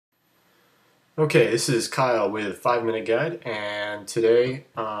Okay, this is Kyle with 5 Minute Guide, and today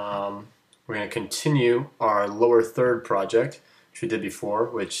we're going to continue our lower third project, which we did before,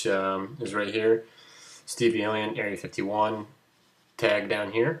 which is right here, Steve the Alien, Area 51, tag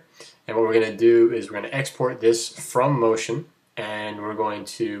down here. And what we're going to do is we're going to export this from Motion, and we're going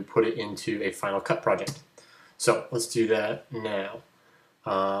to put it into a Final Cut project. So let's do that now.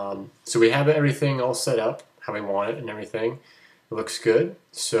 So we have everything all set up, how we want it and everything. It looks good.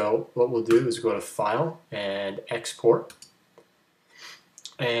 So what we'll do is go to File and Export.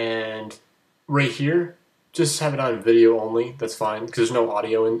 And right here, just have it on video only. That's fine because there's no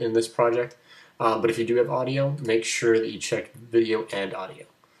audio in this project. But if you do have audio, make sure that you check video and audio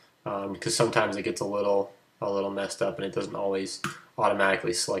because sometimes it gets a little messed up and it doesn't always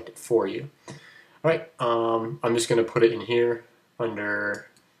automatically select it for you. All right, I'm just going to put it in here under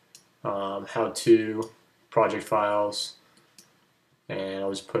How To, Project Files. And I'll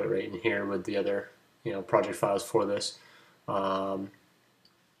just put it right in here with the other, project files for this. And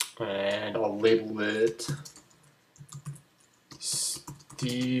I'll label it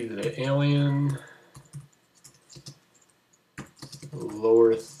Steve the Alien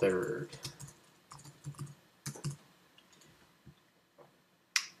Lower Third.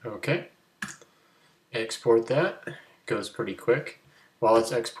 Okay. Export that. Goes pretty quick. While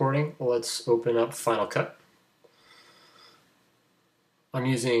it's exporting, let's open up Final Cut. I'm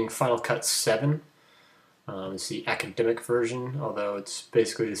using Final Cut 7. It's the academic version, although it's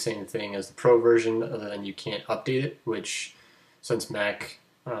basically the same thing as the Pro version, other than you can't update it, which since Mac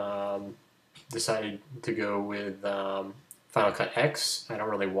decided to go with Final Cut X, I don't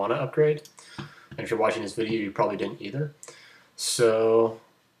really want to upgrade. And if you're watching this video, you probably didn't either. So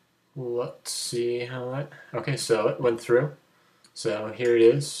let's see how that... Okay, so it went through. So here it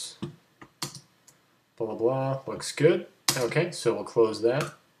is. Blah, blah, blah. Looks good. Okay, so we'll close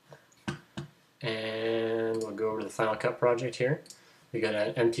that, and we'll go over to the Final Cut project here. We got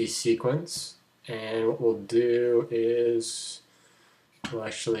an empty sequence, and what we'll do is we'll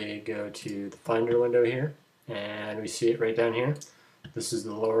actually go to the Finder window here, and we see it right down here. This is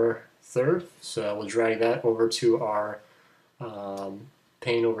the lower third, so we'll drag that over to our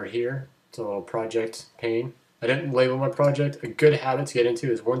pane over here. It's a little project pane. I didn't label my project. A good habit to get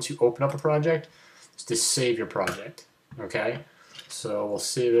into is once you open up a project, is to save your project. Okay, so we'll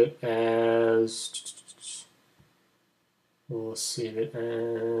save it as,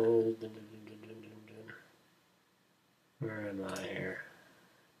 where am I here?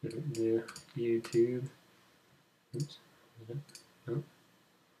 YouTube. Oops. Nope.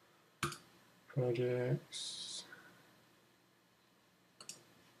 Projects.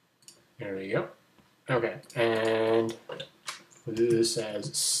 There we go. Okay, and we'll do this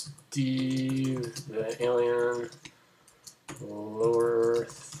as Steve the Alien Lower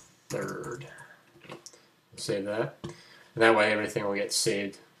Third. Save that. And that way everything will get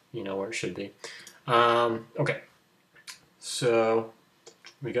saved, where it should be. Okay. So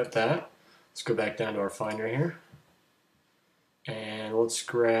we got that. Let's go back down to our Finder here. And let's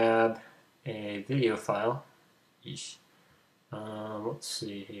grab a video file. Yeesh. Let's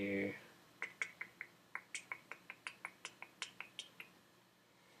see here.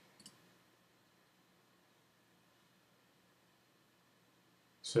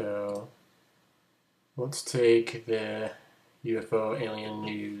 So let's take the UFO Alien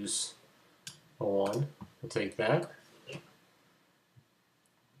News 01. We'll take that.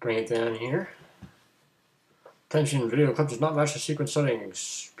 Bring it down here. Attention, video clip does not match the sequence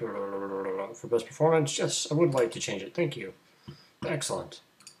settings. For best performance, yes, I would like to change it. Thank you. Excellent.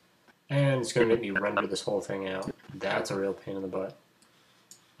 And it's going to make me render this whole thing out. That's a real pain in the butt.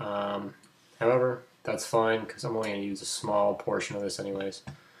 However, that's fine because I'm only going to use a small portion of this anyways.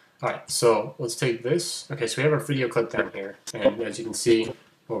 Alright, so let's take this. Okay, so we have our video clip down here. And as you can see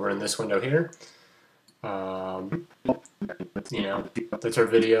over in this window here, that's our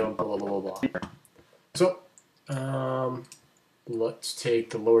video, blah, blah, blah, blah, blah. So, let's take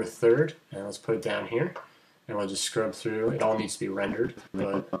the lower third and let's put it down here. And we'll just scrub through. It all needs to be rendered,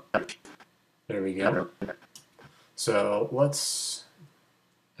 but there we go. So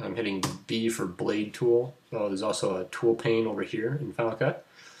I'm hitting B for blade tool. Oh, there's also a tool pane over here in Final Cut.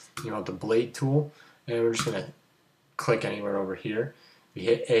 You want the blade tool, and we're just going to click anywhere over here. You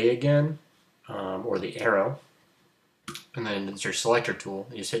hit A again, or the arrow, and then it's your selector tool.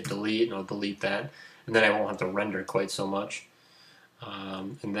 You just hit delete, and it'll delete that, and then I won't have to render quite so much.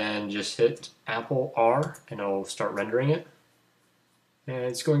 And then just hit Apple R, and it'll start rendering it. And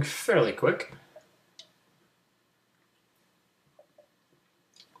it's going fairly quick.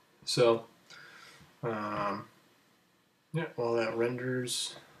 So, yeah, while that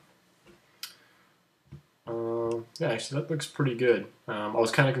renders, Yeah, actually, that looks pretty good. I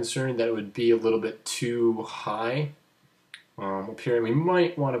was kind of concerned that it would be a little bit too high up here. We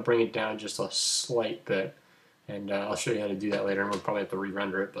might want to bring it down just a slight bit, and I'll show you how to do that later, and we'll probably have to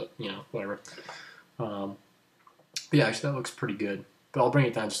re-render it, but, whatever. But yeah, actually, that looks pretty good. But I'll bring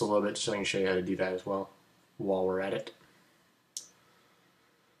it down just a little bit just so I can show you how to do that as well while we're at it.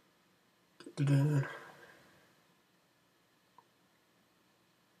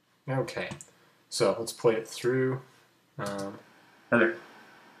 Okay, so let's play it through. Hello,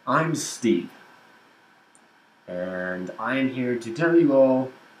 I'm Steve, and I am here to tell you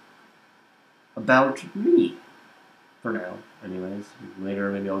all about me. For now, anyways.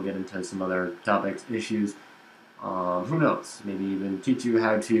 Later, maybe I'll get into some other topics, issues. Who knows? Maybe even teach you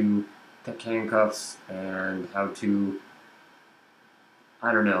how to cut handcuffs and how to,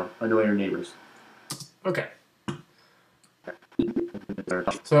 I don't know, annoy your neighbors. Okay.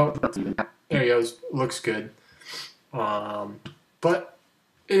 So, there he goes. Looks good. But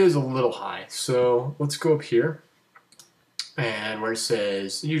it is a little high. So, let's go up here. And where it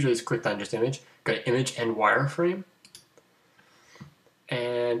says, usually it's clicked on just image. Go to image and wireframe.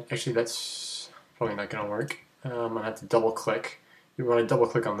 And actually, that's probably not going to work. I'm going to have to double click. You want to double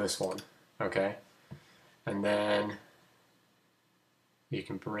click on this one. Okay. And then you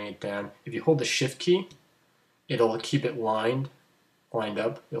can bring it down. If you hold the shift key, it'll keep it lined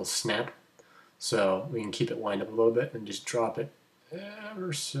up. It'll snap. So we can keep it lined up a little bit and just drop it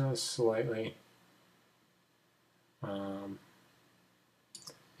ever so slightly. Yeah,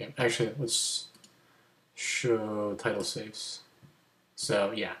 actually, let's show title saves.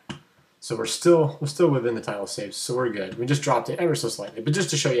 So yeah, so we're still within the title saves, so we're good. We just dropped it ever so slightly, but just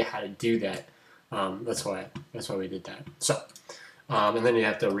to show you how to do that, that's why we did that. So, and then you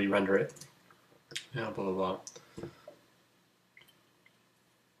have to re-render it. Blah blah blah.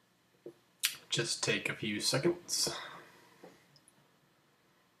 Just take a few seconds.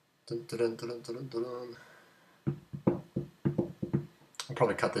 Dun, dun, dun, dun, dun, dun. I'll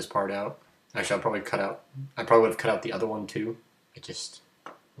probably cut this part out. Actually, I probably would have cut out the other one too.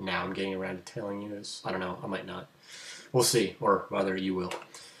 Now I'm getting around to telling you this. I don't know. I might not. We'll see, or rather, you will.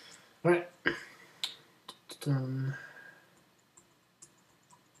 All right. Done.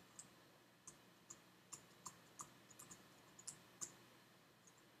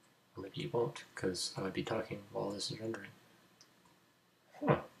 Or maybe you won't, because I would be talking while this is rendering.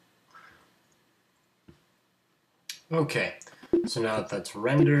 Huh. Okay. So now that that's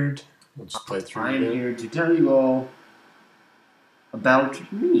rendered, we'll just play through. I am here to tell you all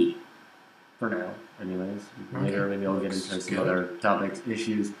about me. For now, anyways. Later, maybe I'll get into some other topics,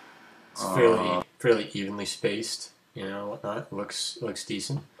 issues. It's fairly evenly spaced, whatnot. Looks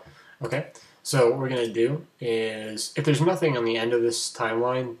decent. Okay, so what we're gonna do is, if there's nothing on the end of this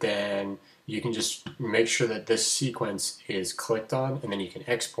timeline, then you can just make sure that this sequence is clicked on, and then you can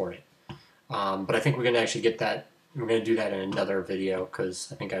export it. But I think we're gonna actually get that. We're gonna do that in another video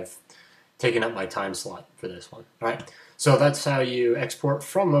because I think I've taken up my time slot for this one. All right. So that's how you export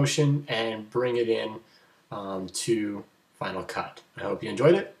from Motion and bring it in to Final Cut. I hope you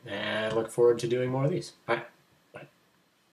enjoyed it and look forward to doing more of these. All right.